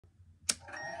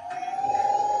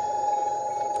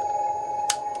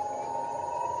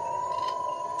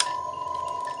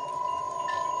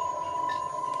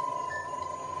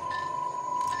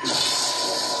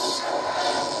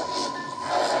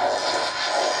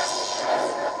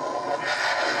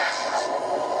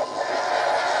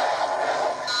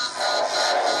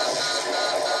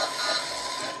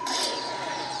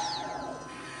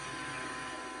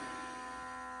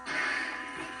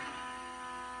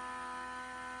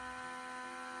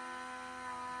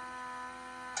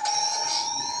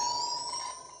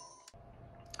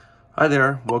Hi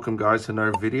there, welcome guys to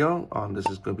another video. This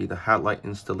is going to be the Hatlight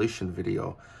installation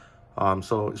video.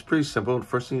 So it's pretty simple. The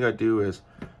first thing you gotta do is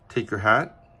take your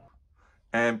hat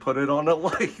and put it on the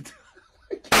light.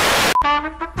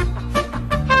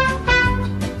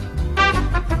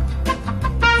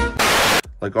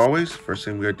 Like always, first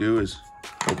thing we gotta do is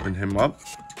open him up.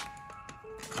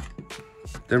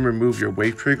 Then remove your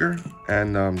wave trigger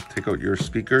and take out your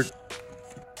speaker.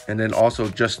 And then also,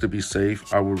 just to be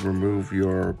safe, I would remove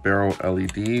your barrel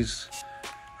LEDs,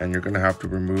 and you're gonna have to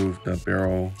remove the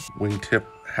barrel wingtip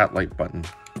hat light button.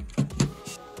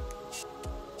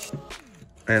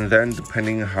 And then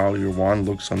depending how your wand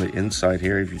looks on the inside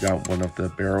here, if you got one of the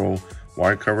barrel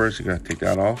wire covers, you're gonna take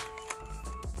that off.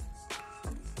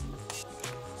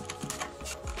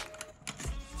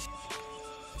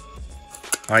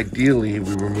 Ideally,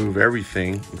 we remove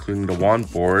everything, including the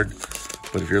wand board.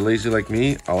 But if you're lazy like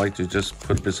me, I like to just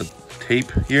put a bit of tape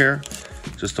here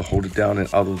just to hold it down and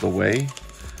out of the way,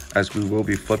 as we will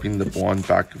be flipping the wand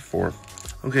back and forth.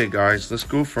 Okay guys, let's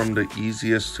go from the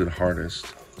easiest to the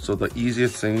hardest. So the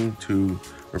easiest thing to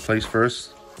replace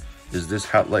first is this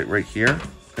hat light right here.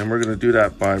 And we're gonna do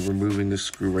that by removing this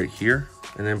screw right here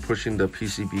and then pushing the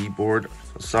PCB board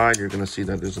aside. You're gonna see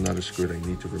that there's another screw that you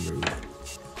need to remove.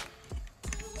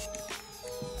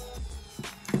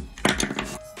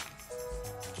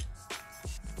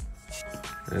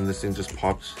 And this thing just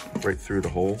pops right through the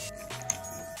hole.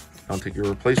 Now take your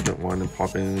replacement one and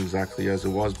pop it in exactly as it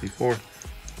was before.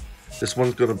 This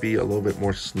one's gonna be a little bit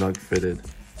more snug fitted.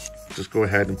 Just go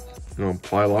ahead and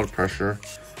apply a lot of pressure.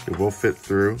 It will fit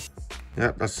through.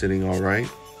 Yeah, that's sitting all right.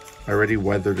 I already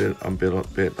weathered it a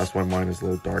bit. That's why mine is a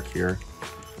little dark here.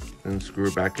 And screw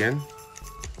it back in.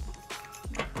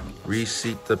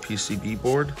 Reseat the PCB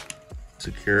board.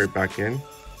 Secure it back in.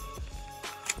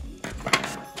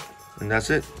 And that's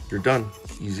it, you're done,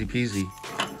 easy peasy.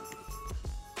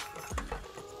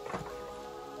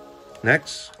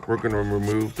 Next, we're gonna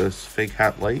remove this fake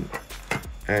hat light.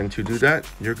 And to do that,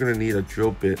 you're gonna need a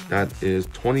drill bit that is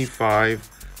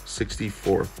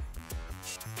 25/64.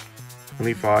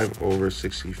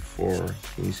 25/64,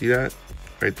 can you see that?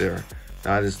 Right there.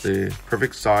 That is the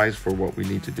perfect size for what we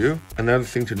need to do. Another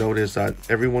thing to note is that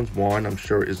everyone's wand, I'm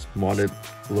sure, is modded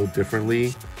a little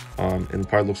differently. And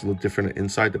probably looks a little different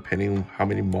inside depending on how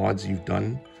many mods you've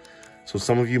done. So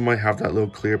some of you might have that little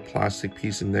clear plastic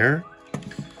piece in there,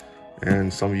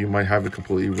 and some of you might have it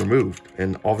completely removed.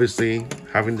 And obviously,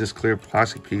 having this clear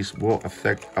plastic piece will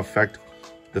affect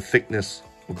the thickness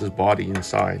of this body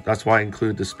inside. That's why I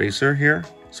include the spacer here.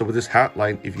 So with this hat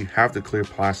light, if you have the clear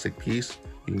plastic piece,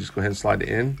 you can just go ahead and slide it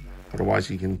in.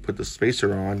 Otherwise, you can put the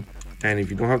spacer on. And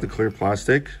if you don't have the clear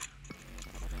plastic,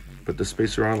 put the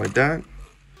spacer on like that.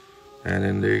 And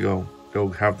then there you go. It'll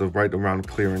have the right amount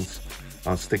of clearance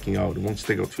sticking out. It won't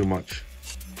stick out too much.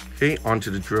 Okay,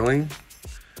 onto the drilling.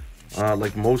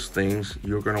 Like most things,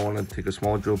 you're gonna wanna take a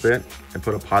small drill bit and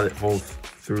put a pilot hole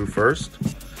through first.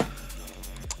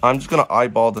 I'm just gonna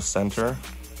eyeball the center.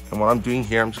 And what I'm doing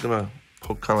here, I'm just gonna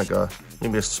poke kind of like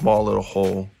maybe a small little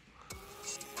hole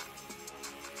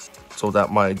so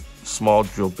that my small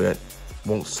drill bit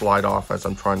won't slide off as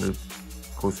I'm trying to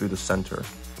go through the center.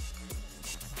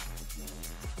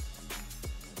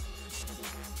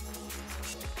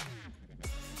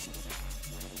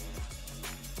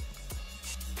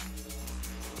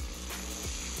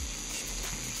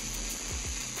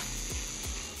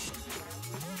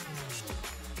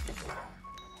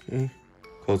 Okay,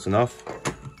 close enough.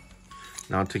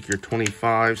 Now take your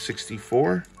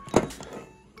 25/64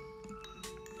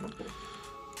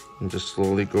 and just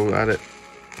slowly go at it.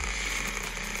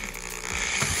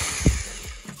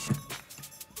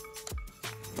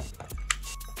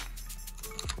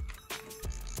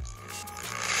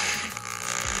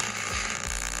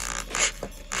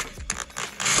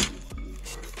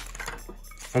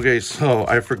 Okay, so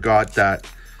I forgot that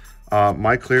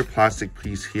my clear plastic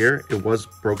piece here, it was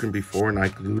broken before and I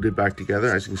glued it back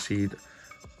together. As you can see,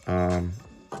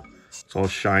 it's all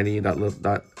shiny,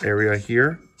 that area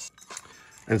here.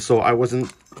 And so I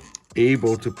wasn't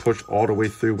able to push all the way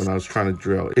through when I was trying to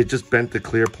drill. It just bent the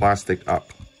clear plastic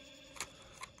up.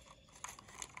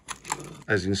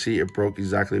 As you can see, it broke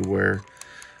exactly where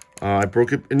I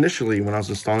broke it initially when I was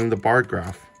installing the bar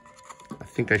graph. I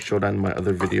think I showed that in my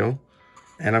other video.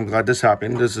 And I'm glad this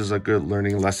happened. This is a good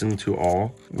learning lesson to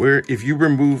all. Where if you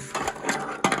remove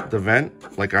the vent,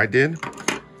 like I did,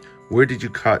 where did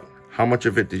you cut? How much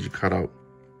of it did you cut out?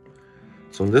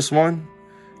 So in this one,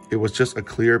 it was just a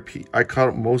clear piece. I cut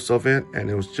out most of it, and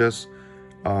it was just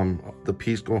the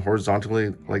piece going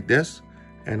horizontally like this,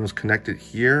 and was connected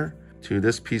here to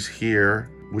this piece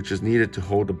here, which is needed to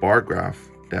hold the bar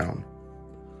graph down.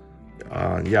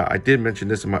 Yeah, I did mention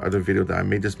this in my other video that I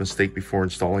made this mistake before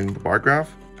installing the bar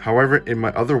graph. However, in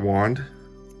my other wand,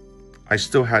 I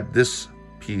still had this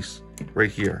piece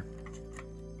right here.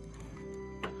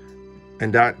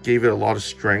 And that gave it a lot of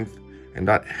strength, and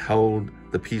that held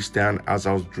the piece down as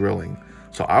I was drilling.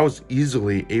 So I was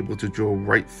easily able to drill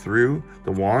right through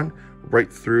the wand,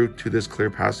 right through to this clear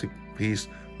plastic piece,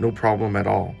 no problem at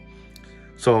all.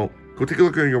 So go take a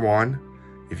look at your wand.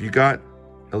 If you got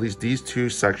at least these two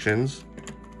sections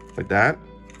like that,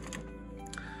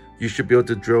 you should be able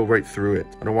to drill right through it.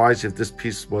 Otherwise, if this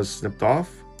piece was snipped off,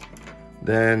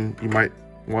 then you might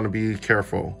want to be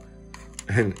careful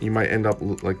and you might end up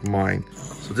like mine.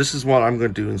 So this is what I'm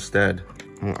going to do instead.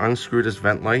 I'm going to unscrew this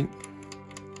vent light,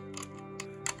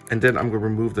 and then I'm going to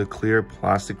remove the clear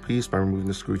plastic piece by removing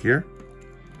the screw here.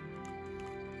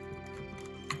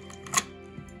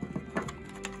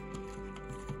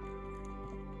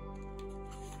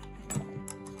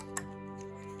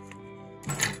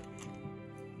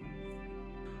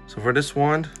 So for this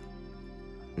wand,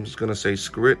 I'm just gonna say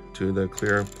screw it to the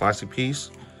clear plastic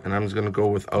piece, and I'm just gonna go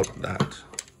without that.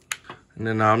 And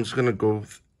then I'm just gonna go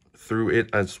through it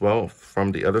as well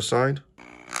from the other side.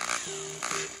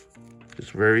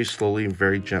 Just very slowly and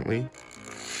very gently.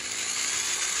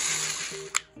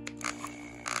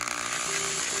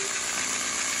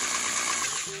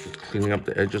 Just cleaning up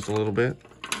the edges a little bit.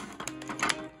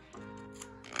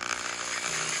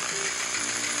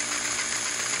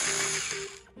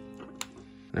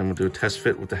 And I'm gonna do a test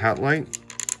fit with the Hatlight.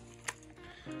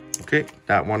 Okay,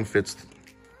 that one fits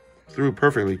through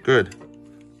perfectly, good.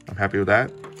 I'm happy with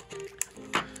that.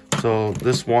 So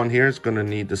this one here is gonna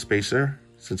need the spacer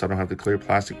since I don't have the clear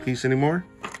plastic piece anymore.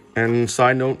 And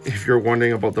side note, if you're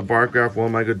wondering about the bar graph, what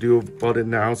am I gonna do about it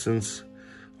now since,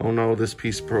 oh no, this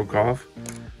piece broke off?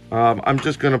 I'm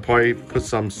just gonna probably put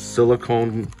some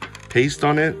silicone paste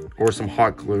on it or some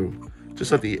hot glue,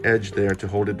 just at the edge there to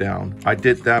hold it down. I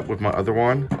did that with my other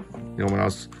one, you know, when I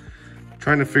was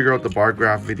trying to figure out the bar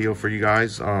graph video for you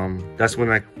guys. That's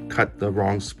when I cut the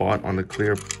wrong spot on the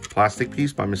clear plastic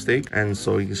piece by mistake. And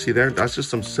so you can see there, that's just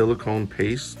some silicone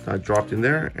paste that I dropped in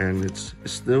there, and it's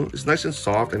nice and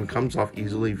soft and comes off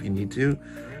easily if you need to,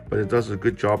 but it does a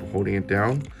good job of holding it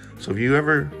down. So if you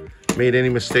ever made any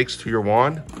mistakes to your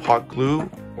wand, hot glue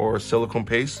or silicone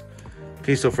paste.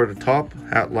 Okay, so for the top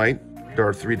Hatlight, there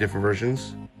are 3 different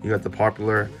versions. You got the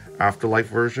popular Afterlife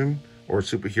version or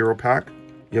superhero pack.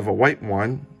 You have a white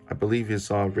one, I believe is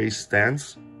Race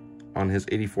Stance on his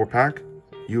 84 pack.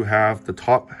 You have the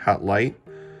top Hatlight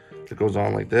that goes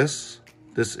on like this.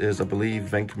 This is, I believe,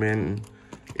 Venkman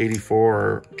 84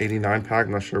 or 89 pack,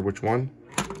 I'm not sure which one.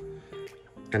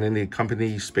 And then the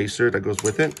company spacer that goes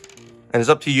with it. And it's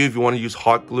up to you if you want to use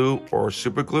hot glue or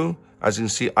super glue. As you can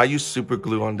see, I used super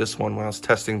glue on this one when I was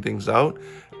testing things out,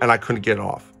 and I couldn't get it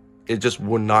off. It just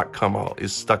would not come out.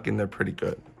 It's stuck in there pretty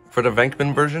good. For the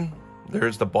Venkman version,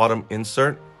 there's the bottom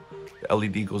insert. The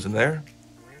LED goes in there.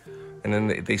 And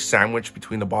then they sandwich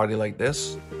between the body like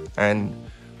this. And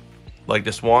like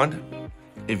this wand,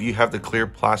 if you have the clear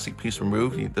plastic piece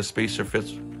removed, the spacer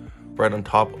fits right on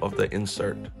top of the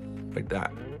insert, like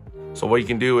that. So what you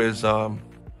can do is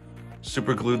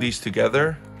super glue these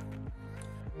together,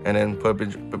 and then put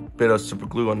a bit of super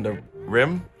glue on the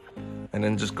rim, and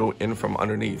then just go in from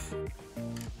underneath.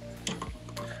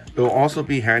 It will also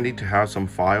be handy to have some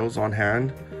files on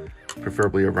hand,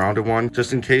 preferably a rounded one,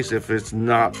 just in case if it's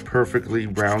not perfectly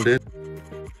rounded.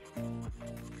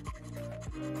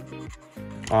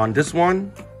 On this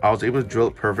one, I was able to drill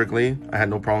it perfectly. I had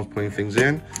no problems putting things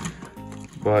in,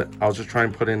 but I was just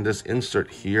trying to put in this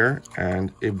insert here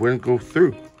and it wouldn't go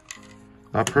through.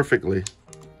 Not perfectly.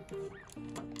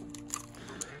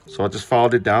 So I just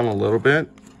followed it down a little bit.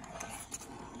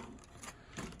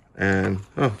 And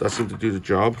that seemed to do the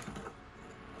job.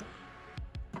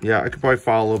 Yeah, I could probably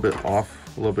file a little bit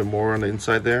off, a little bit more on the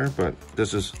inside there, but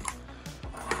this is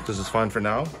fine for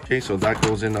now. Okay, so that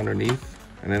goes in underneath.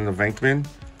 And then the Venkman,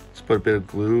 just put a bit of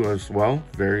glue as well.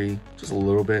 Just a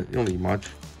little bit, you don't need much.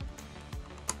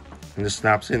 And this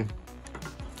snaps in.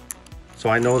 So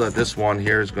I know that this one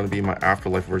here is going to be my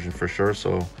Afterlife version for sure.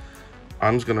 So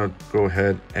I'm just going to go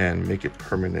ahead and make it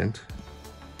permanent.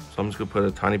 So I'm just going to put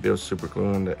a tiny bit of super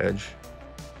glue on the edge.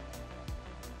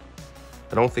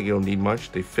 I don't think it'll need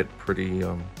much. They fit pretty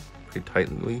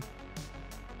tightly.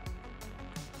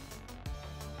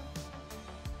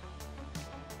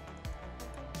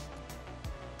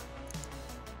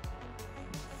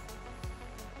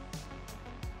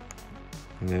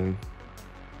 And then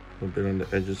a little bit on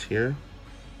the edges here.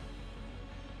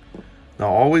 Now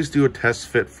always do a test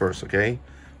fit first, okay?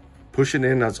 Push it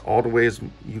in as all the way as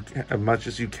much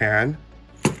as you can,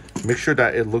 Make sure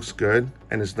that it looks good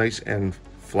and it's nice and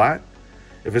flat.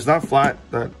 If it's not flat,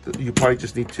 that you probably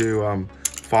just need to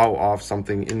file off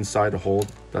something inside the hole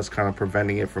that's kind of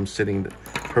preventing it from sitting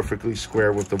perfectly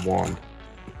square with the wand.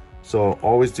 So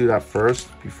always do that first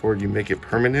before you make it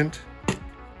permanent.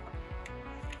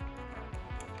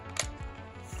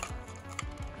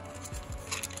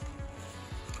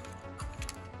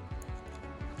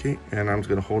 Okay, and I'm just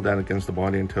gonna hold that against the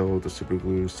body until the super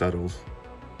glue settles.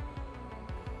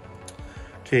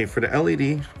 Okay, for the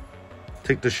LED,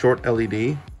 take the short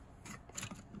LED.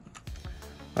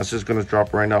 That's just gonna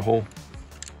drop right in that hole.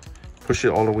 Push it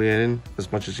all the way in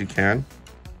as much as you can.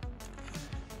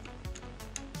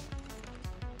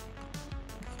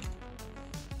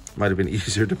 Might have been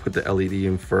easier to put the LED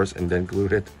in first and then glue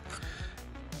it.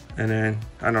 And then,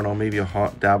 I don't know, maybe a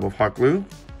hot dab of hot glue.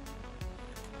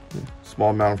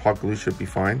 Small amount of hot glue should be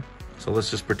fine. So let's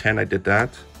just pretend I did that.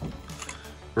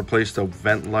 Replace the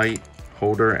vent light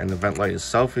holder and the vent light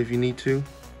itself if you need to.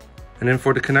 And then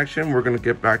for the connection, we're gonna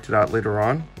get back to that later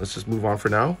on. Let's just move on for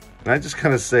now. And I just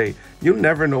kind of say, you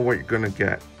never know what you're gonna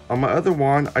get. On my other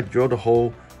wand, I drilled a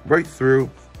hole right through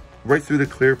the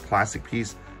clear plastic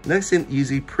piece. Nice and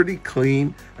easy, pretty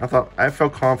clean. I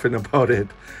felt confident about it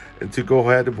to go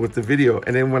ahead with the video.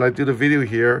 And then when I do the video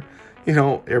here, you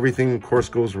know, everything of course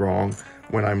goes wrong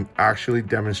when I'm actually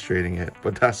demonstrating it,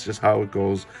 but that's just how it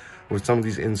goes with some of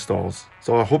these installs.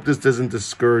 So I hope this doesn't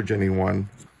discourage anyone.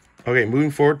 Okay,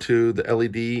 moving forward to the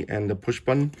LED and the push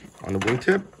button on the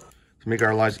wingtip. To make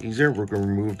our lives easier, we're gonna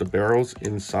remove the barrels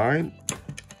inside.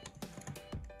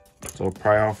 So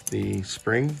pry off the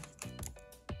spring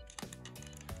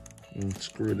and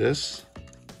screw this.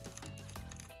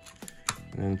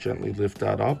 And then gently lift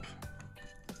that up.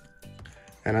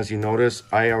 And as you notice,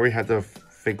 I already had the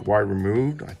fake wire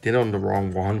removed. I did it on the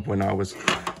wrong wand when I was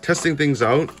testing things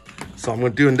out. So I'm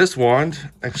gonna do in this wand,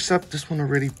 except this one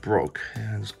already broke.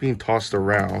 And it's being tossed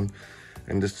around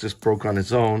and this just broke on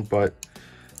its own, but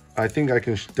I think I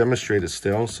can demonstrate it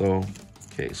still. So,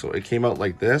 okay, so it came out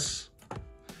like this.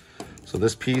 So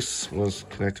this piece was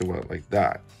connected like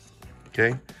that,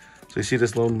 okay? So you see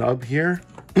this little nub here?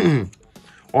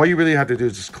 All you really have to do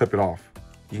is just clip it off.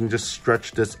 You can just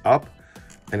stretch this up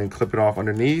and then clip it off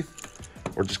underneath,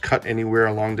 or just cut anywhere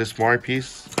along this wire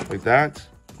piece like that.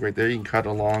 Right there, you can cut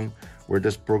along where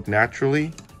this broke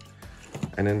naturally,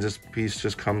 and then this piece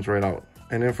just comes right out.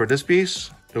 And then for this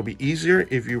piece, it'll be easier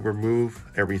if you remove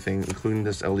everything, including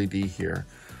this LED here.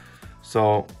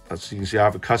 So as you can see, I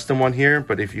have a custom one here,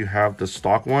 but if you have the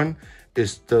stock one,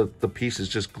 the piece is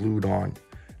just glued on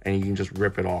and you can just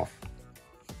rip it off.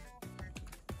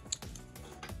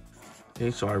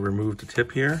 Okay, so I removed the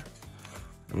tip here.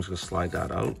 I'm just gonna slide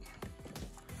that out.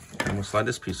 I'm gonna slide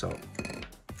this piece out.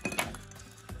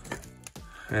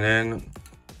 And then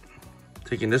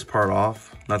taking this part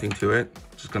off, nothing to it,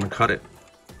 just gonna cut it.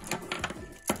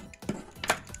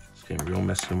 It's getting real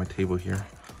messy on my table here.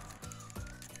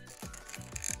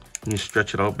 You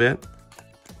stretch it out a bit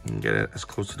and get it as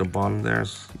close to the bottom there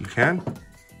as you can.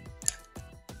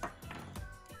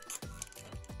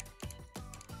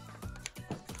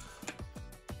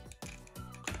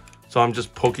 So I'm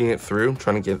just poking it through,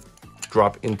 trying to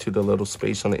drop into the little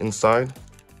space on the inside.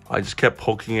 I just kept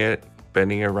poking it,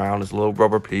 bending it around. There's a little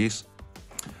rubber piece.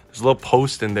 There's a little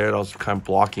post in there that was kind of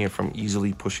blocking it from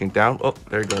easily pushing down. Oh,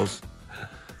 there it goes.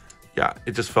 Yeah,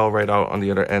 it just fell right out on the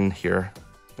other end here.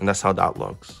 And that's how that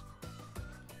looks.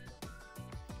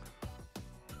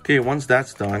 Okay, once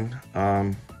that's done,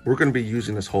 we're gonna be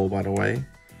using this hole, by the way.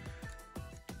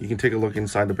 You can take a look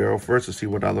inside the barrel first to see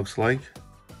what that looks like.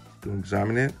 To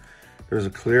examine it. There's a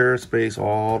clear space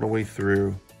all the way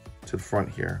through to the front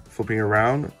here. Flipping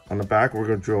around on the back, we're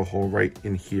gonna drill a hole right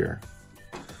in here.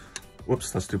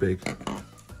 Whoops, that's too big.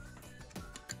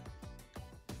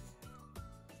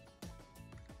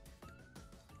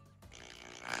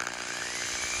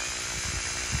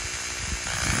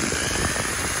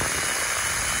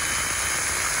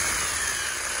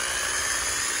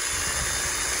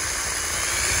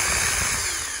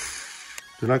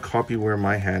 Do not copy where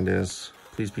my hand is.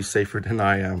 Please be safer than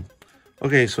I am.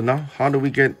 Okay, so now how do we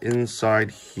get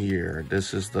inside here?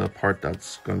 This is the part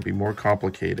that's going to be more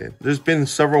complicated. There's been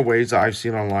several ways that I've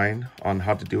seen online on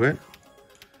how to do it.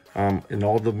 In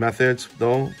all the methods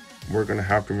though, we're going to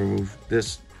have to remove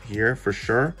this here for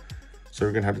sure. So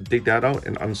we're going to have to dig that out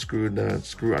and unscrew the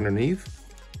screw underneath.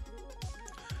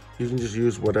 You can just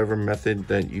use whatever method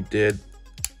that you did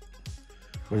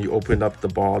when you opened up the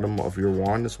bottom of your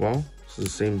wand as well. So the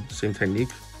same technique.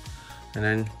 And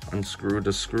then unscrew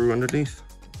the screw underneath.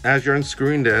 As you're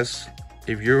unscrewing this,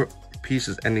 if your piece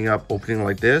is ending up opening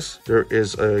like this, there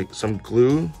is some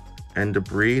glue and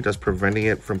debris that's preventing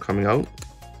it from coming out.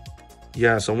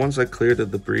 Yeah, so once I cleared the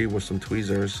debris with some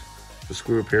tweezers, the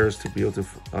screw appears to be able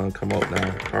to come out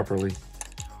now properly.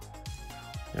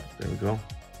 Yeah, there we go.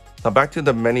 Now back to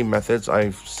the many methods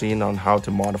I've seen on how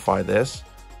to modify this.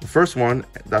 The first one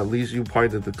that leaves you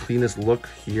probably the cleanest look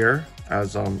here,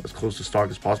 as close to stock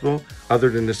as possible, other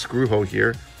than the screw hole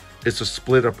here, is to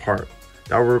split apart.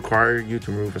 That will require you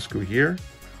to remove a screw here,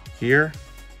 here,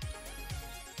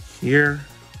 here,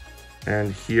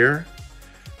 and here.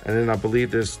 And then I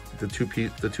believe there's the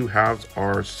two halves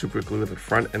are super glued at the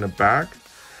front and the back.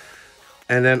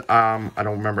 And then I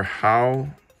don't remember how,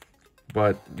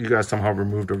 but you guys somehow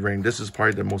removed the ring. This is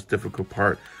probably the most difficult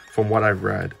part from what I've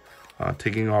read.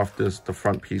 Taking off the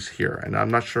front piece here, and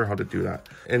I'm not sure how to do that.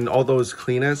 And although it's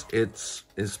clean as it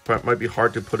might be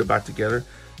hard to put it back together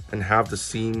and have the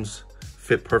seams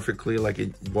fit perfectly like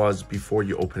it was before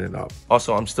you open it up.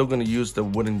 Also, I'm still going to use the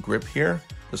wooden grip here,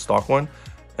 the stock one,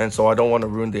 and so I don't want to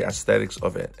ruin the aesthetics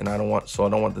of it, and I don't want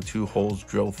the two holes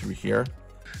drilled through here.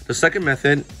 The second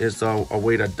method is a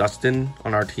way that Dustin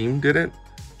on our team did it.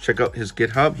 Check out his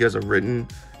GitHub. He has a written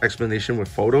explanation with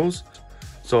photos.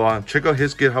 So check out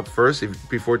his GitHub first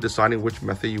before deciding which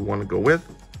method you want to go with.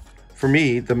 For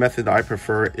me, the method I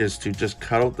prefer is to just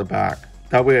cut out the back.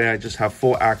 That way I just have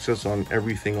full access on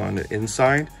everything on the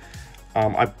inside.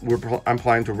 I'm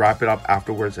planning to wrap it up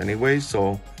afterwards anyway,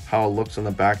 so how it looks on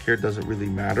the back here doesn't really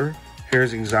matter.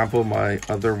 Here's an example of my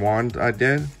other wand I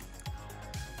did.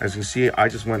 As you see, I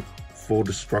just went full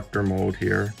destructor mode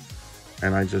here,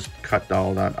 and I just cut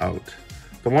all that out.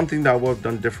 The one thing that I would have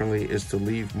done differently is to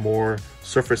leave more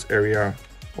surface area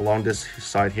along this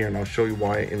side here, and I'll show you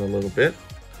why in a little bit.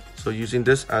 So using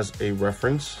this as a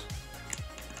reference,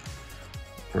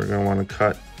 we're going to want to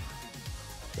cut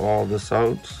all this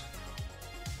out.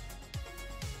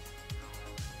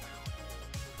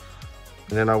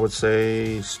 And then I would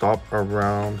say stop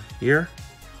around here.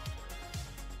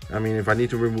 I mean, if I need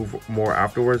to remove more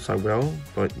afterwards, I will.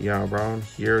 But yeah, around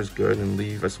here is good, and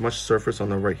leave as much surface on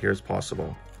the right here as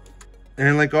possible.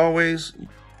 And like always,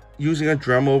 using a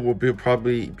Dremel will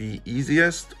probably be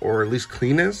easiest, or at least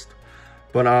cleanest.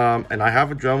 But and I have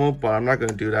a Dremel, but I'm not going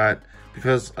to do that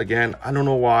because, again, I don't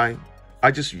know why.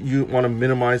 You want to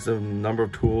minimize the number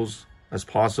of tools as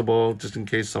possible, just in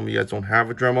case some of you guys don't have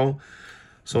a Dremel.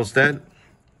 So instead,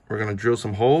 we're going to drill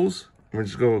some holes. We're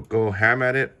just going to go ham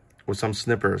at it with some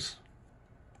snippers.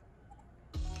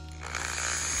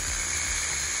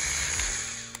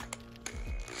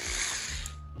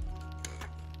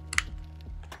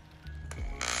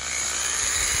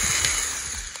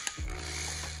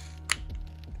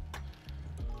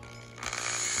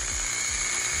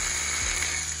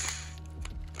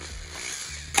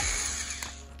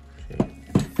 Okay.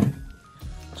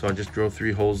 So I just drilled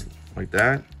 3 holes like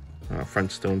that.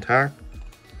 Front still intact.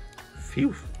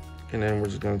 Phew. And then we're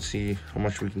just going to see how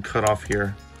much we can cut off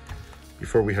here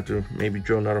before we have to maybe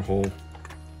drill another hole.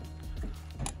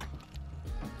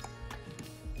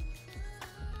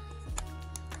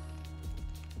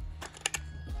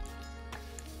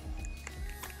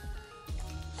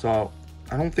 So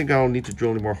I don't think I'll need to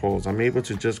drill any more holes. I'm able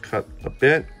to just cut a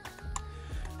bit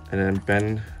and then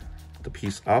bend the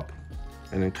piece up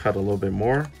and then cut a little bit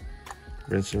more,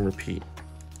 rinse and repeat.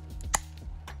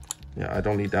 Yeah, I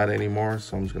don't need that anymore,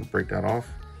 so I'm just going to break that off.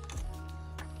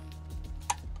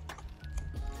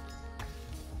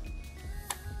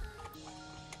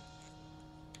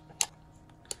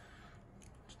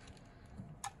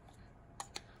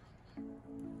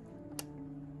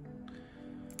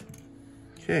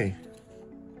 Okay.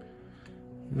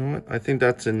 You know what? I think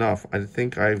that's enough. I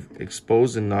think I've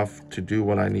exposed enough to do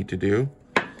what I need to do.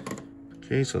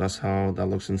 Okay, so that's how that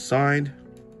looks inside.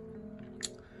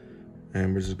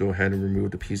 And we'll just go ahead and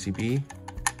remove the PCB.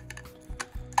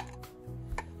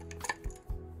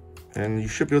 And you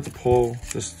should be able to pull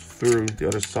this through the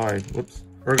other side. Whoops.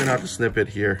 We're gonna have to snip it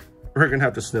here. We're gonna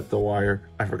have to snip the wire.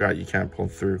 I forgot you can't pull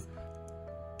through.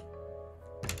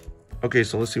 Okay,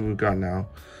 so let's see what we've got now.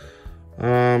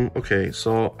 Okay,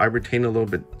 so I retained a little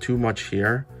bit too much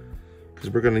here because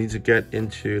we're gonna need to get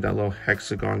into that little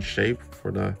hexagon shape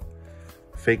for the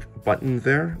fake button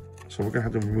there. So we're gonna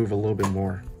have to remove a little bit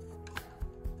more.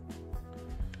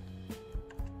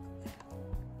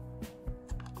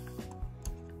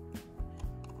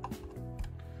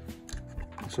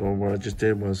 So what I just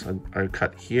did was I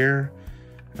cut here.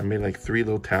 I made like 3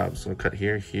 little tabs. So I cut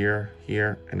here, here,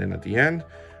 here, and then at the end,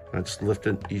 I just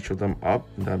lifted each of them up,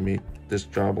 and that made this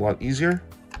job a lot easier.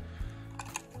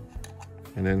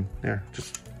 And then there,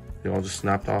 they all just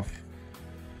snapped off.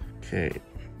 Okay,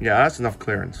 yeah, that's enough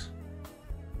clearance.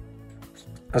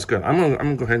 That's good. I'm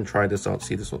gonna go ahead and try this out,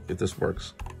 see if this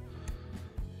works.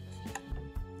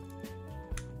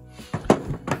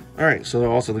 All right, so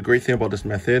also the great thing about this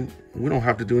method, we don't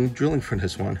have to do any drilling for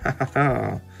this one.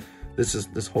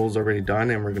 This hole's already done,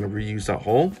 and we're gonna reuse that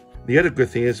hole. The other good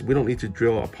thing is we don't need to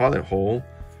drill a pilot hole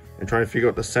and try to figure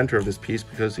out the center of this piece,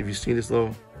 because if you see this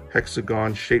little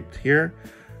hexagon shaped here,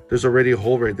 there's already a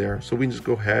hole right there. So we can just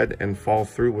go ahead and follow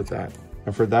through with that.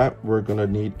 And for that, we're gonna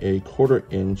need a 1/4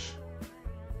 inch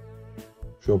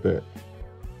drill bit.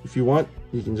 If you want,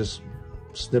 you can just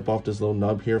snip off this little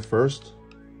nub here first,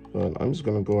 but I'm just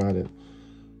gonna go at it.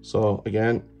 So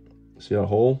again, see that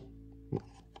hole?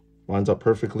 Lines up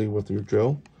perfectly with your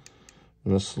drill.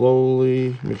 I'm gonna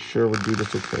slowly make sure we do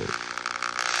this okay.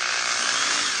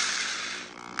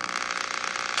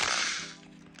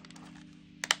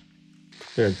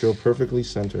 There, drill perfectly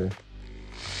center.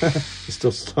 It's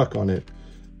still stuck on it.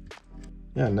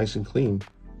 Yeah, nice and clean.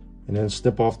 And then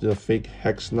snip off the fake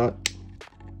hex nut.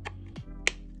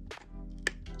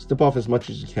 Snip off as much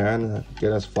as you can,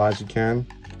 get as flat as you can.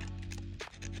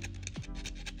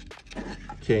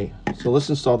 Okay, so let's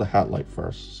install the hat light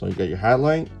first. So you got your hat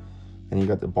light, and you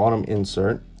got the bottom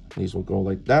insert. These will go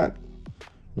like that,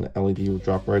 and the LED will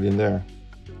drop right in there.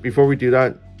 Before we do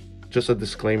that, just a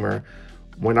disclaimer.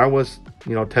 When I was,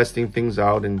 testing things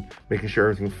out and making sure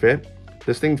everything fit,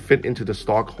 this thing fit into the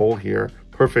stock hole here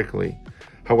perfectly.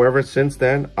 However, since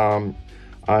then,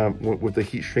 with the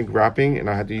heat shrink wrapping, and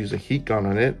I had to use a heat gun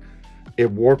on it, it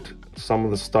warped some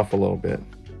of the stuff a little bit.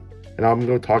 And I'm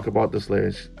going to talk about this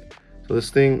later. So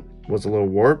this thing was a little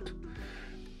warped.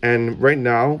 And right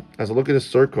now, as I look at the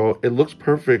circle, it looks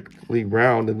perfectly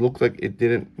round. It looks like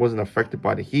it wasn't affected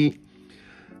by the heat.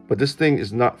 But this thing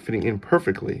is not fitting in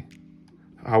perfectly.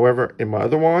 However, in my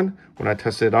other one, when I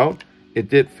tested it out, it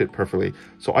did fit perfectly.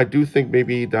 So I do think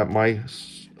maybe that my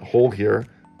hole here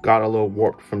got a little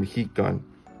warped from the heat gun.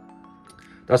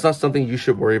 That's not something you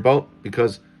should worry about,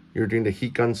 because you're doing the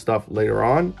heat gun stuff later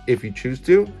on if you choose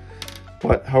to.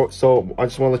 So I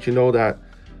just want to let you know that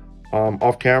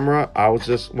off camera,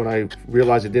 when I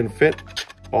realized it didn't fit,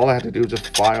 all I had to do was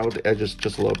just file the edges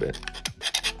just a little bit,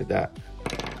 like that.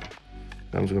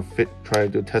 And I'm just gonna try to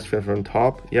do a test fit from the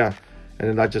top. Yeah, and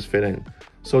then that just fit in.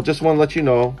 So just want to let you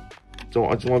know. So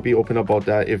I just want to be open about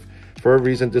that. If for a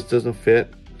reason this doesn't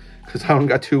fit, because I only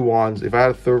got 2 wands. If I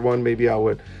had a third one, maybe I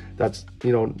would. That's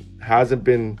hasn't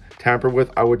been tampered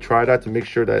with. I would try that to make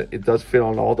sure that it does fit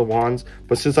on all the wands.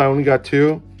 But since I only got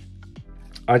 2,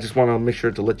 I just want to make sure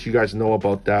to let you guys know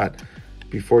about that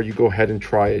before you go ahead and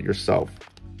try it yourself.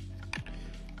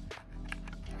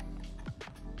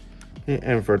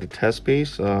 And for the test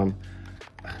piece,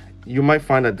 you might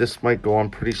find that this might go on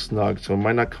pretty snug, so it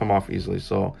might not come off easily.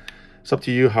 So it's up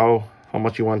to you how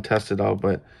much you want to test it out,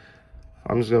 but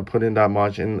I'm just going to put in that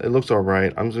much, and it looks all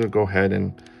right. I'm just going to go ahead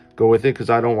and go with it, because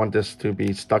I don't want this to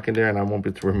be stuck in there and I won't be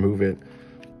able to remove it.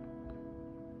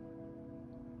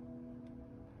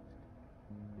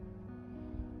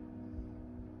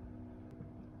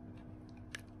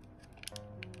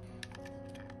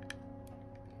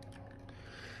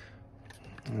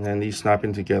 And then these snap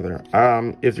in together.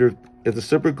 If the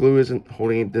super glue isn't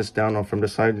holding this down from the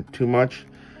side too much,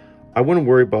 I wouldn't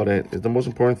worry about it. The most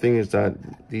important thing is that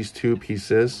these 2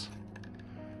 pieces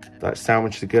that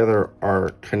sandwich together are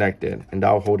connected, and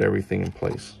that'll hold everything in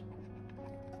place.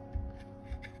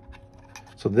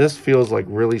 So this feels like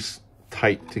really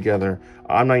tight together.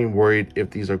 I'm not even worried if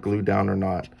these are glued down or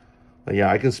not. But yeah,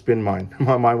 I can spin mine.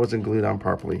 Mine wasn't glued down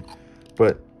properly.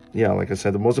 But yeah, like I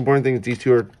said, the most important thing is these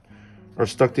 2 are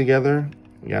stuck together.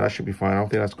 Yeah, that should be fine. I don't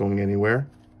think that's going anywhere.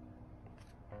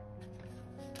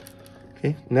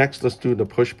 Okay, next let's do the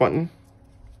push button.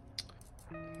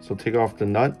 So take off the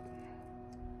nut.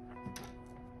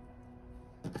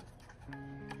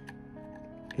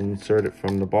 Insert it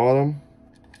from the bottom.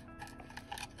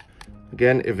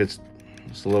 Again, if it's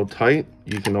a little tight,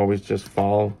 you can always just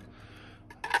foul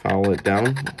it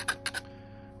down.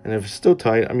 And if it's still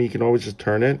tight, you can always just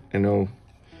turn it and it'll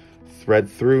thread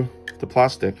through the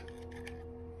plastic.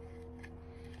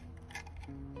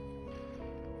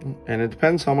 And it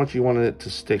depends how much you want it to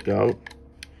stick out.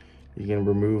 You can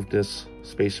remove this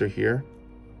spacer here,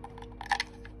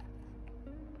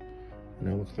 and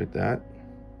it looks like that.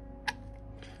 I'm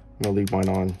gonna leave mine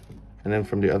on, and then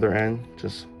from the other end,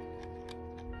 just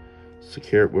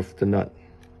secure it with the nut.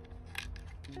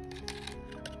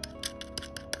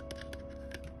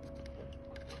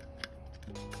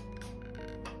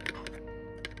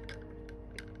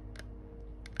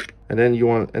 And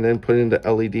then put in the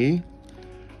LED.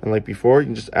 And like before, you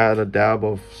can just add a dab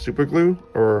of super glue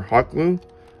or hot glue.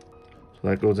 So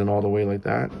that goes in all the way like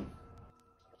that.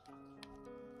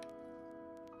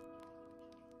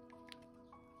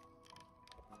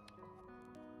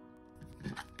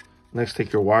 Next,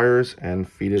 take your wires and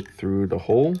feed it through the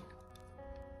hole.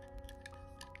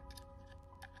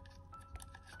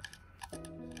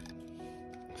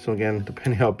 So again,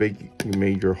 depending how big you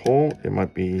made your hole, it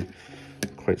might be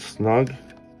quite snug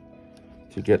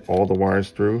to get all the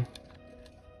wires through.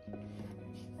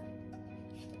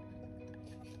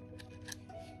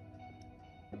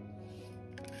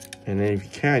 And then if you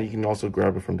can also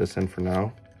grab it from this end for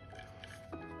now,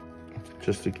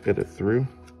 just to get it through.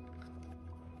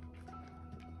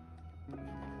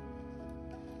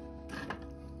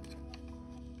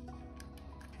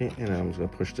 Okay, and I'm just gonna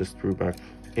push this through back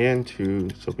into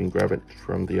so we can grab it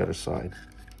from the other side.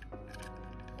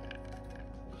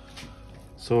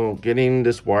 So getting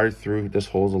this wire through this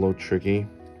hole is a little tricky.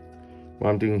 What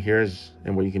I'm doing here is,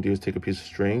 and what you can do is take a piece of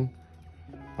string.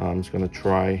 I'm just gonna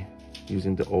try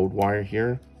using the old wire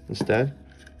here instead.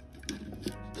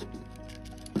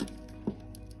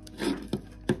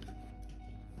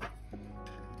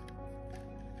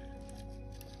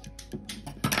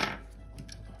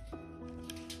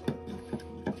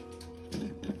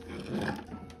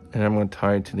 And I'm going to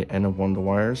tie it to the end of one of the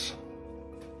wires.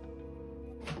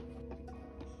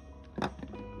 Like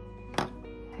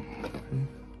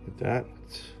that.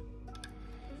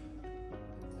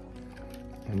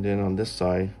 And then on this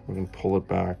side, we're going to pull it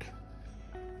back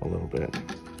a little bit.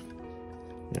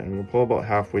 Yeah, I'm going to pull about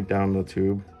halfway down the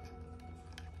tube.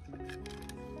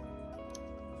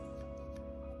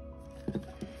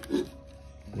 And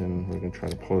then we're going to try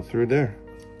to pull it through there.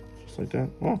 Just like that.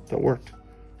 Oh, that worked.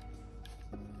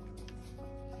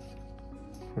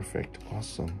 Perfect,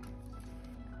 awesome.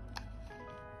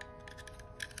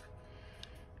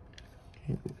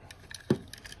 Okay.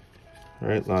 All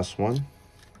right, last one.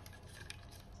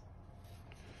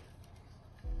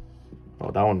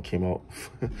 Oh, that one came out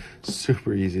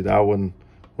super easy. That one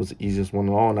was the easiest one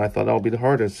of all, and I thought that would be the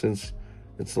hardest since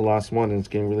it's the last one and it's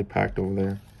getting really packed over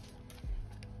there.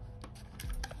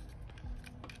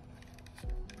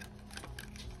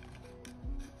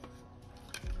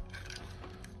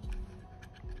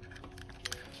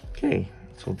 Okay,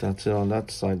 so that's it on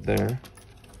that side there.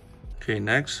 Okay,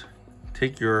 next,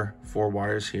 take your 4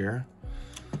 wires here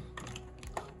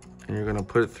and you're gonna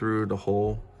put it through the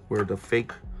hole where the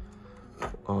fake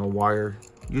wire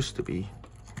used to be.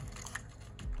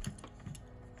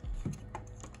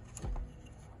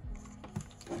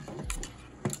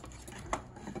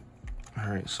 All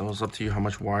right, so it's up to you how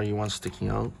much wire you want sticking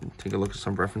out. Take a look at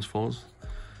some reference photos.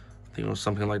 I think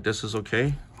something like this is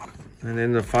okay. And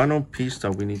then the final piece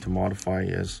that we need to modify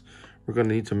is we're going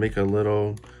to need to make a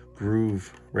little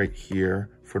groove right here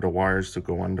for the wires to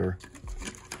go under.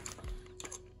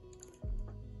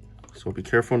 So be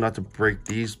careful not to break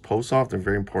these posts off, they're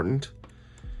very important.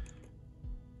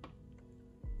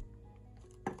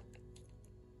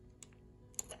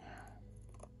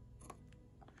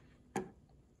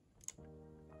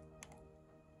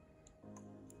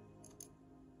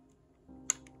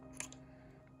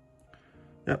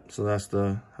 Yep, so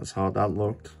that's how that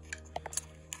looked.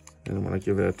 And I'm gonna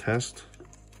give it a test.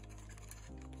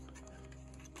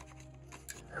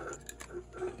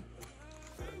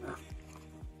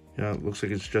 Yeah, it looks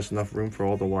like it's just enough room for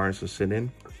all the wires to sit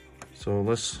in. So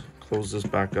let's close this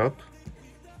back up.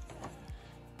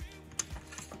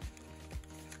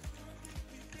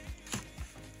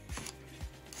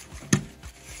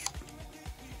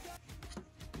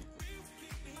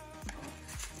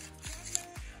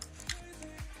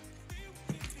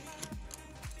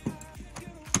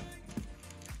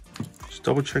 Just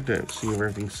double check that, see if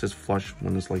everything sits flush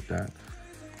when it's like that.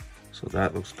 So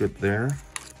that looks good there.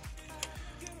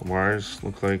 The wires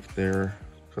look like they're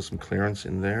got some clearance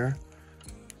in there.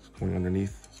 It's going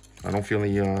underneath. I don't feel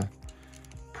any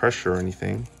pressure or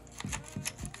anything.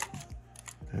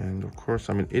 And of course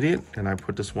I'm an idiot and I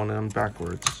put this one on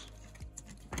backwards.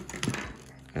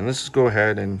 And let's just go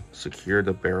ahead and secure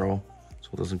the barrel so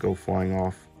it doesn't go flying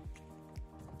off.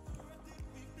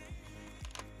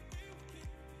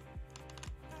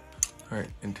 All right,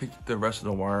 and take the rest of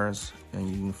the wires and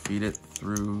you can feed it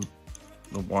through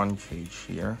the wand cage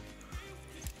here.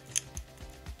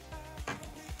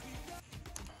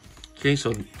 Okay,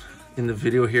 so in the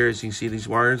video here, as you can see, these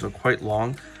wires are quite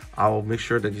long. I'll make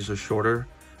sure that these are shorter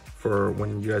for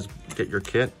when you guys get your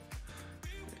kit.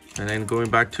 And then going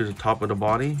back to the top of the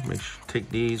body, take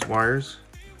these wires.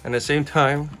 And at the same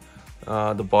time,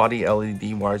 the body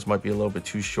LED wires might be a little bit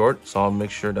too short, so I'll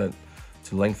make sure that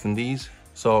to lengthen these.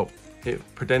 So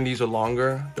pretend these are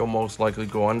longer, they'll most likely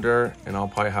go under, and I'll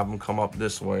probably have them come up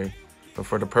this way. But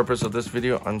for the purpose of this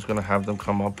video, I'm just gonna have them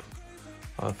come up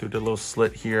through the little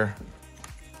slit here.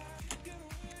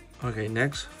 Okay,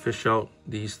 next, fish out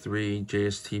these 3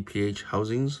 JST pH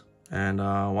housings. And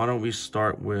why don't we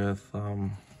start with the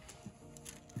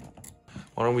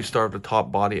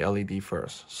top body LED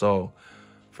first. So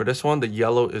for this one, the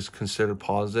yellow is considered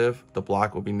positive, the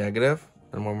black will be negative.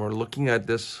 And when we're looking at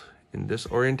this in this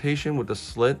orientation with the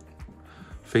slit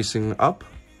facing up,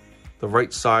 the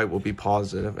right side will be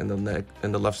positive and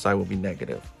the left side will be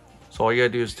negative. So all you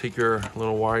gotta do is take your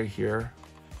little wire here.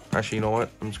 Actually, you know what?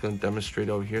 I'm just gonna demonstrate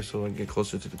over here so I can get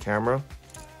closer to the camera.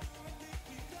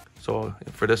 So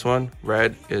for this one,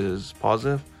 red is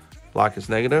positive, black is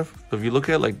negative. So if you look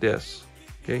at it like this,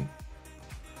 okay,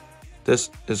 this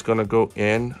is gonna go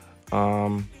in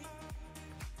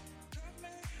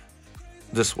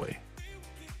this way.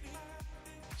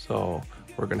 So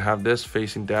we're gonna have this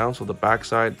facing down, so the back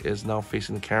side is now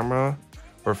facing the camera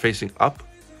or facing up,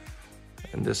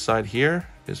 and this side here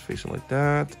is facing like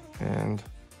that, and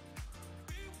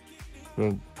I'm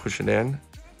gonna push it in.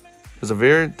 There's a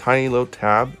very tiny little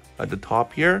tab at the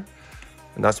top here,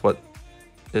 and that's what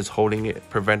is holding it,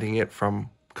 preventing it from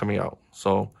coming out.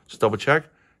 So just double check,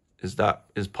 is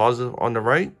positive on the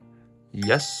right?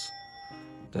 Yes.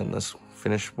 Then let's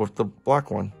finish with the black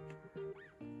one.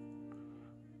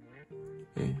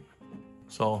 Okay.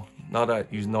 So now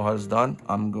that you know how it's done,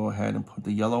 I'm gonna go ahead and put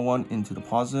the yellow one into the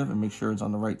positive and make sure it's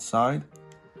on the right side.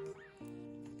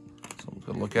 So I'm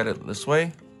gonna look at it this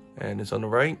way, and it's on the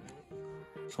right.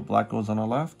 So black goes on the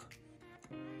left.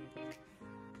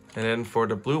 And then for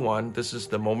the blue one, this is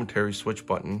the momentary switch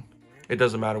button. It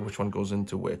doesn't matter which one goes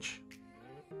into which.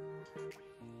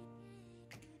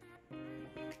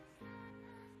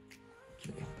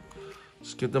 Okay.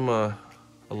 Just give them a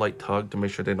light tug to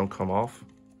make sure they don't come off.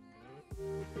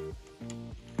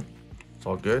 It's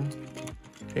all good.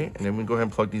 Okay, and then we go ahead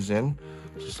and plug these in.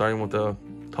 So starting with the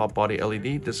top body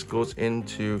LED, this goes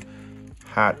into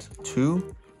hat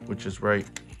 2, which is right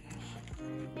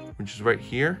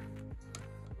here.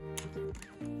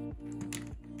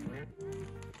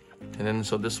 And then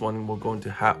so this one will go into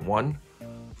hat 1,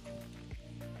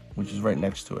 which is right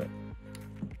next to it.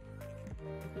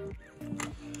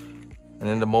 And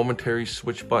then the momentary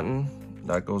switch button,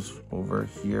 that goes over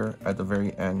here at the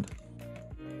very end.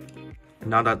 And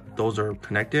now that those are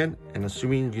connected, and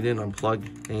assuming you didn't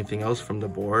unplug anything else from the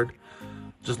board,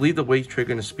 just leave the wake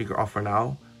trigger and the speaker off for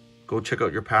now. Go check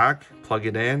out your pack, plug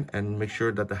it in, and make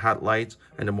sure that the hat lights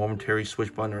and the momentary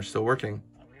switch button are still working.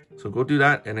 So go do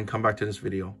that and then come back to this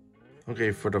video.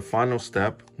 Okay, for the final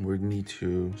step, we need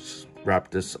to wrap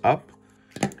this up.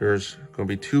 There's going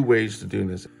to be 2 ways to do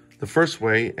this. The first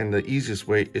way, and the easiest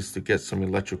way, is to get some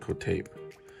electrical tape.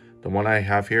 The one I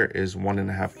have here is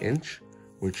 1.5 inch,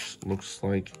 which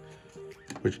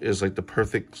is like the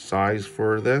perfect size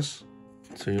for this.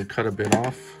 So you cut a bit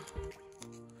off.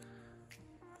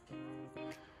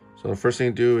 So the first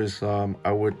thing to do is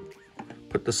I would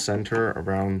put the center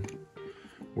around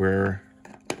where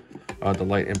the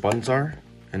light and buttons are,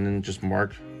 and then just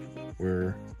mark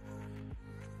where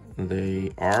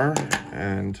they are.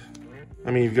 And I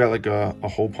mean, if you got like a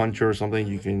hole puncher or something,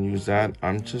 you can use that.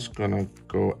 I'm just gonna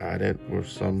go at it with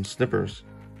some snippers.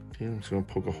 Okay, I'm just gonna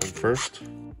poke a hole first,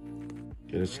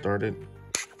 get it started.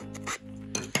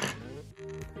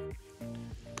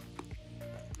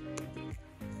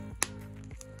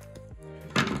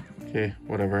 Okay,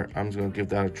 whatever, I'm just gonna give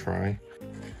that a try.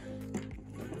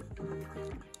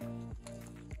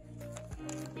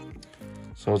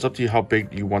 So it's up to you how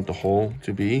big you want the hole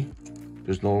to be.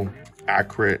 There's no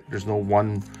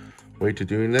one way to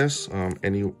doing this.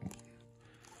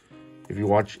 If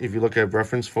you look at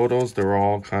reference photos, they're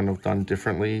all kind of done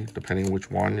differently depending on which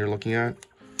one you're looking at.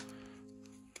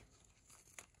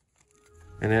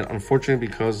 And then unfortunately,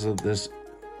 because of this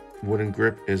wooden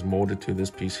grip is molded to this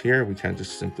piece here, we can't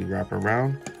just simply wrap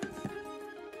around.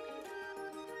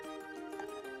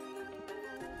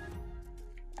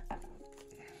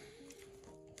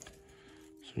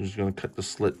 So I'm just gonna cut the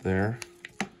slit there.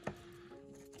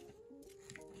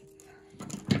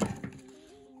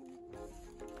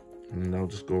 And then I'll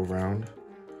just go around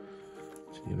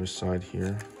to the other side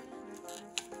here.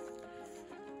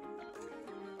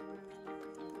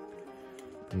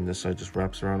 And this side just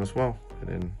wraps around as well. And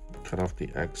then cut off the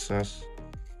excess.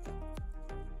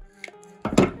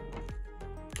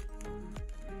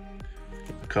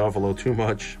 Cut off a little too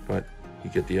much, but you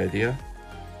get the idea.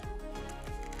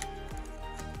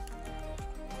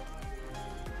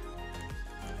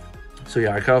 So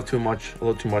yeah, I cut off a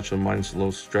little too much, and mine's a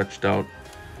little stretched out.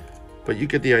 But you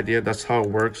get the idea, that's how it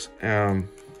works.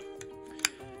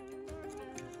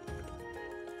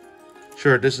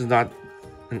 Sure, this is not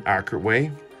an accurate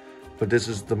way, but this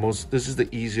is the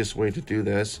easiest way to do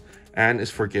this. and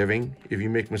is forgiving. If you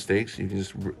make mistakes, you can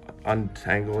just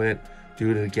untangle it,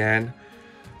 do it again.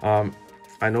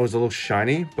 I know it's a little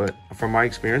shiny, but from my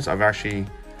experience, I've actually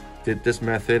did this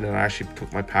method and I actually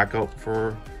took my pack out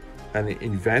for an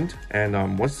event, and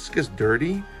once this gets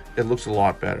dirty, it looks a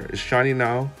lot better. It's shiny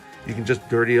now. You can just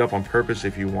dirty it up on purpose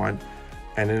if you want,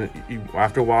 and then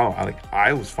after a while,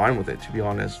 I was fine with it, to be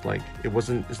honest. Like,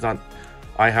 it's not,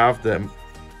 I have the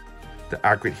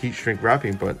accurate heat shrink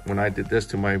wrapping, but when I did this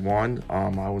to my wand,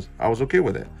 I was okay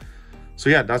with it. So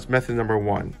yeah, that's method number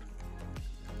 1.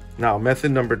 Now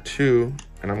method number 2,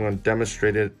 and I'm going to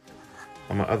demonstrate it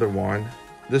on my other wand.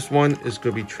 This one is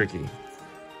going to be tricky.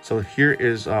 So here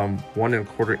is 1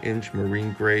 1/4 inch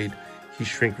marine grade heat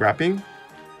shrink wrapping.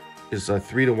 Is a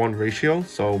 3-to-1 ratio.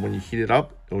 So when you heat it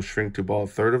up, it will shrink to about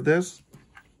 1/3 of this.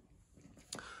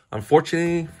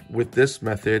 Unfortunately, with this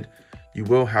method, you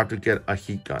will have to get a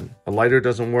heat gun. A lighter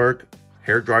doesn't work,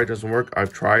 hair dryer doesn't work.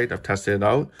 I've tried, I've tested it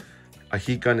out. A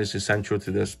heat gun is essential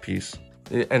to this piece.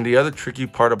 And the other tricky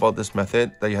part about this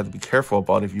method that you have to be careful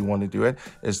about if you want to do it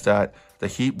is that the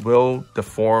heat will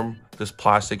deform this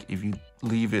plastic if you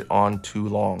leave it on too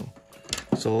long.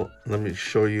 So let me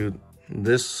show you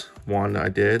this one I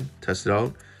did test it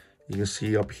out. You can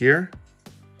see up here.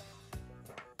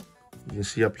 You can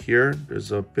see up here,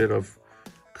 there's a bit of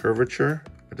curvature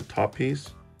at the top piece.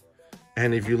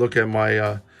 And if you look at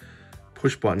my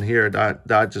push button here,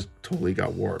 that just totally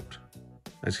got warped.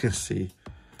 As you can see,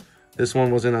 this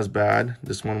one wasn't as bad.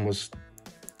 This one was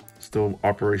still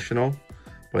operational,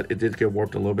 but it did get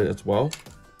warped a little bit as well.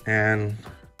 And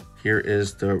here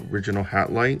is the original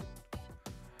Hatlight.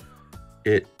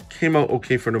 It came out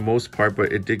okay for the most part,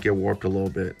 but it did get warped a little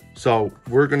bit. So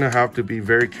we're gonna have to be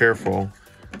very careful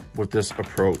with this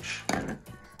approach.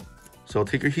 So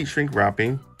take your heat shrink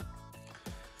wrapping,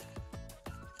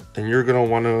 and you're gonna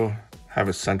want to have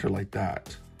it centered like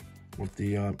that, with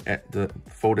the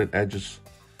folded edges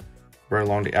right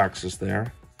along the axis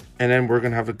there. And then we're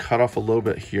gonna have to cut off a little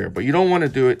bit here, but you don't want to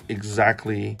do it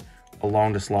exactly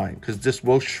along this line because this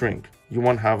will shrink. You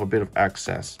want to have a bit of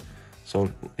excess. So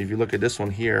if you look at this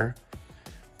one here,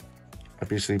 I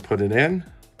basically put it in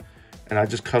and I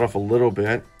just cut off a little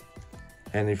bit.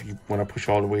 And when I push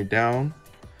all the way down,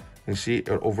 you see it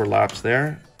overlaps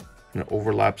there and it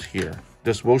overlaps here.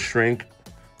 This will shrink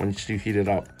when you heat it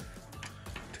up.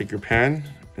 Take your pen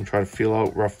and try to feel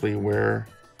out roughly where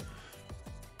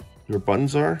your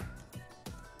buttons are.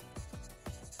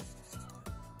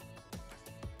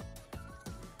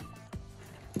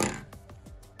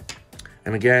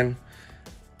 And again,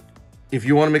 if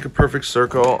you want to make a perfect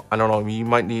circle, I don't know, you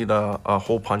might need a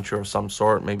hole puncher of some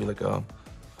sort, maybe like a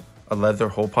leather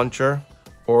hole puncher.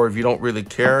 Or if you don't really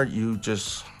care, you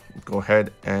just go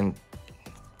ahead and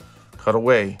cut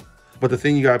away. But the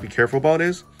thing you gotta be careful about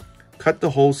is cut the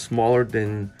hole smaller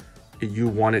than you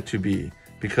want it to be,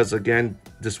 because again,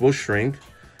 this will shrink,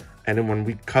 and then when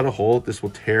we cut a hole, this will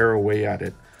tear away at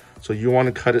it. So you want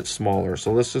to cut it smaller.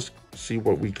 So let's just see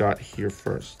what we got here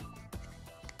first.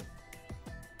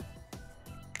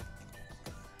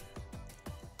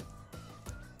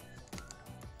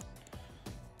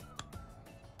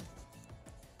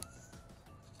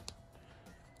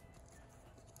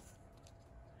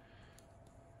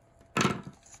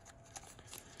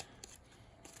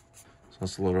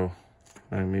 That's a little,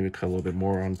 maybe cut a little bit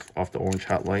more off the orange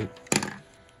Hatlight.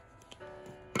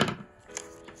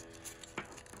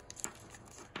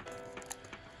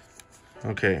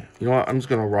 Okay, you know what? I'm just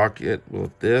gonna rock it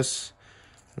with this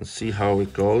and see how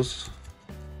it goes.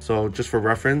 So just for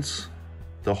reference,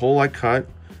 the hole I cut,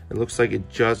 it looks like it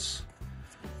just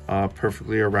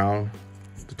perfectly around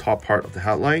the top part of the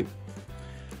Hatlight.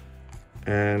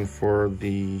 And for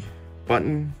the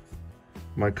button,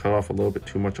 might cut off a little bit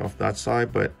too much off that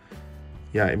side, but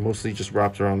yeah, it mostly just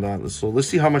wraps around that. So let's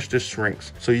see how much this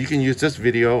shrinks. So you can use this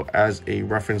video as a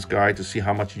reference guide to see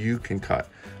how much you can cut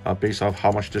based off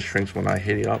how much this shrinks when I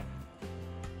heat it up.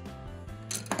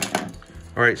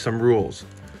 All right, some rules.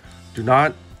 Do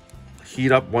not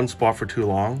heat up one spot for too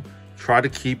long. Try to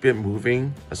keep it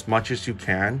moving as much as you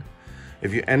can.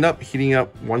 If you end up heating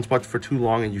up one spot for too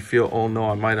long and you feel, oh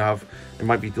no, it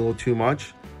might be a little too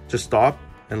much, just stop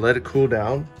and let it cool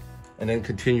down and then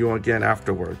continue again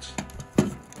afterwards.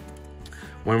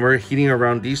 When we're heating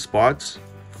around these spots,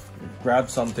 grab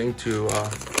something to,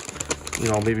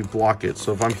 maybe block it.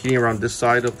 So if I'm heating around this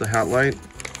side of the Hatlight,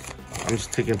 I'm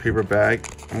just taking a paper bag.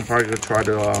 I'm probably gonna try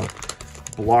to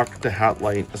block the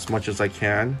Hatlight as much as I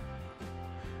can.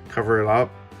 Cover it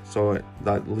up so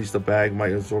that at least the bag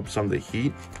might absorb some of the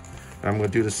heat. And I'm gonna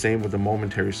do the same with the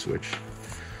momentary switch.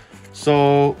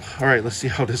 So, all right, let's see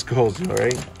how this goes, all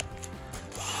right?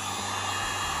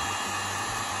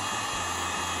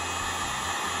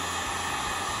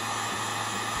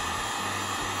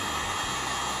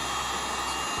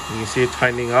 can see it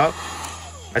tightening up.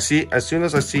 As soon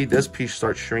as I see this piece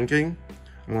start shrinking,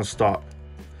 I'm gonna stop.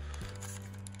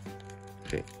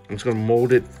 Okay, I'm just gonna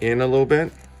mold it in a little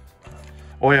bit.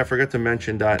 Oh yeah, I forgot to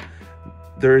mention that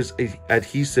there's a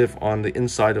adhesive on the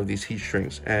inside of these heat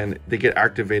shrinks, and they get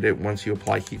activated once you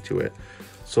apply heat to it.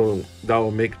 So that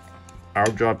will make our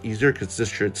job easier because this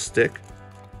should stick.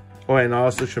 Oh, and I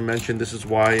also should mention this is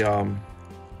why I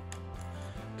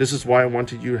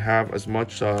wanted you to have as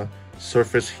much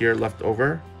surface here left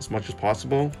over as much as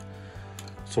possible,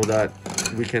 so that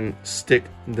we can stick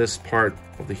this part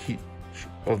of the heat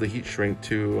shrink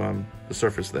to the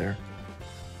surface there.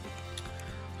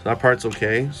 So that part's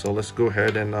okay. So let's go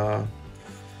ahead and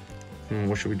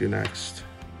what should we do next?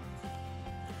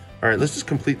 All right, let's just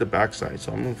complete the back side.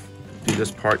 So I'm gonna do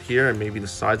this part here and maybe the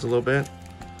sides a little bit.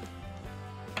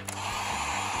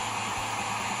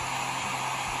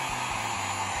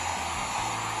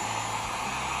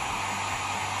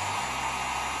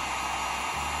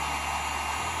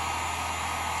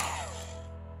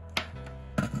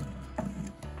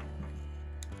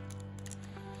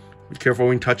 Be careful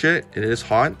when you touch it, it is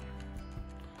hot.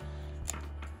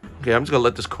 Okay, I'm just gonna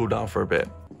let this cool down for a bit.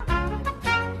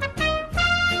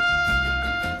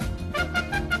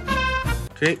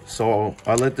 Okay, so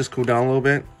I let this cool down a little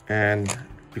bit, and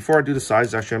before I do the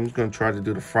sides, actually I'm just gonna try to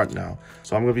do the front now.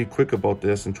 So I'm gonna be quick about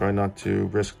this and try not to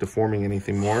risk deforming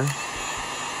anything more.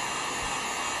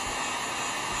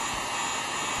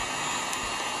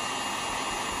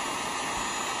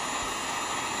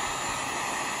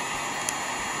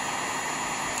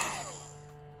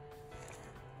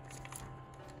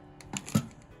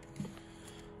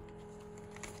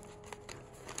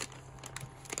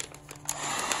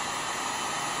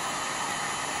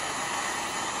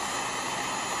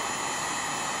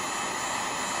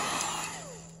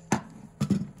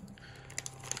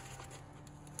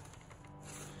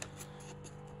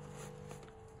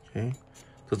 Okay,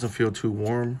 doesn't feel too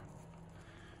warm.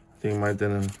 I think I might have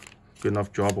done a good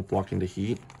enough job of blocking the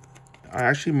heat. I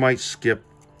actually might skip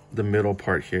the middle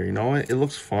part here. You know what? It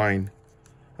looks fine.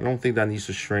 I don't think that needs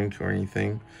to shrink or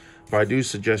anything, but I do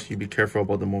suggest you be careful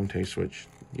about the monte switch.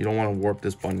 You don't want to warp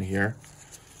this button here.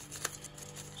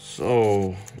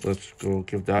 So let's go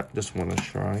give this one a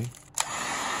try.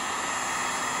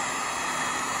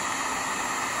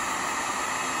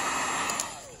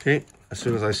 Okay, as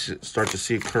soon as I start to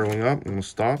see it curling up, I'm gonna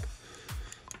stop.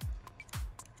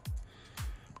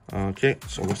 Okay,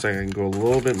 so it looks like I can go a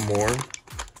little bit more.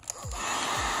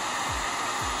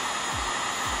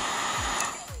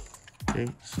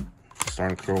 Okay,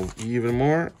 starting to curl even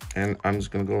more, and I'm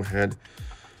just gonna go ahead.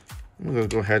 I'm gonna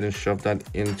go ahead and shove that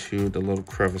into the little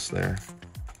crevice there.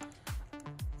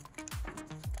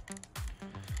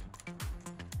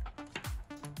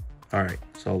 All right,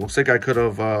 so it looks like I could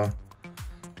have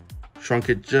shrunk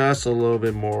it just a little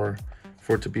bit more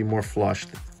for it to be more flushed.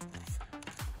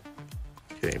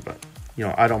 Okay, but you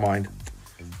know, I don't mind.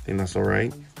 I think that's all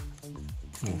right.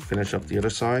 We'll finish up the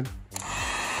other side.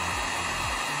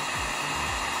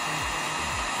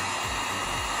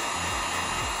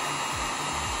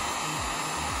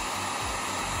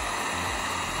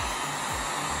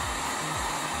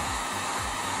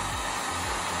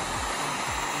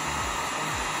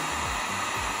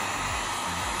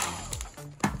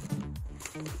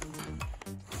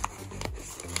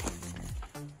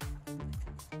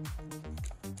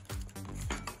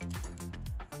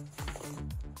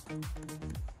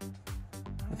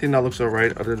 I think that looks all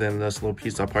right, other than this little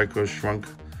piece that probably could have shrunk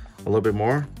a little bit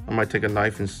more. I might take a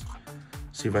knife and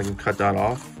see if I can cut that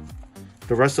off.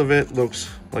 The rest of it looks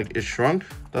like it shrunk.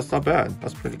 That's not bad.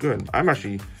 That's pretty good. I'm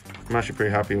actually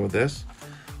pretty happy with this.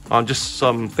 Just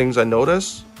some things I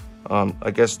noticed.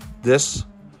 I guess this,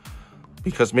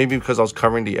 because I was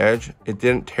covering the edge, it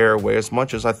didn't tear away as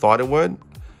much as I thought it would.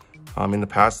 In the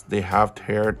past,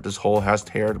 this hole has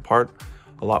teared apart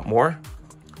a lot more,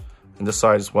 and this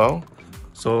side as well.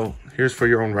 So here's for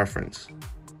your own reference.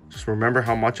 Just remember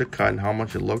how much it cut and how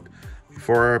much it looked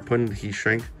before I put in the heat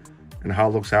shrink, and how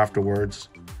it looks afterwards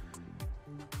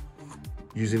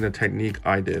using the technique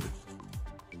I did.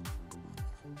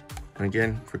 And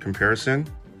again, for comparison,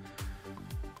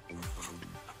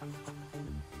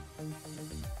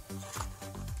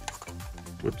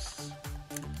 whoops,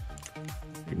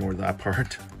 ignore that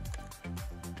part.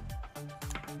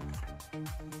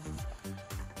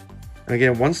 And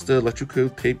again, once the electrical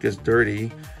tape gets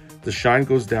dirty, the shine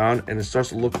goes down and it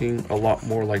starts looking a lot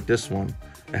more like this one.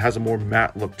 It has a more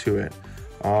matte look to it.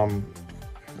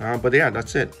 But yeah,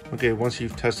 that's it. Okay, once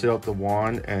you've tested out the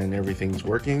wand and everything's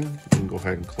working, you can go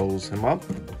ahead and close him up.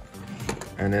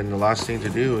 And then the last thing to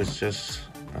do is just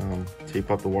tape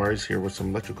up the wires here with some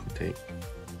electrical tape.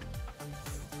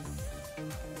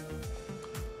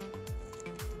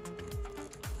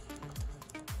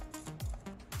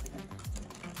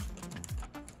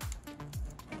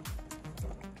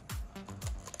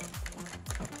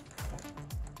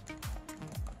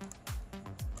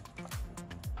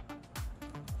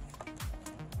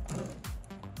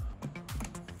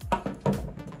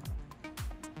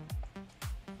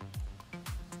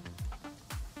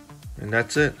 And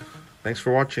that's it. Thanks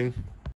for watching.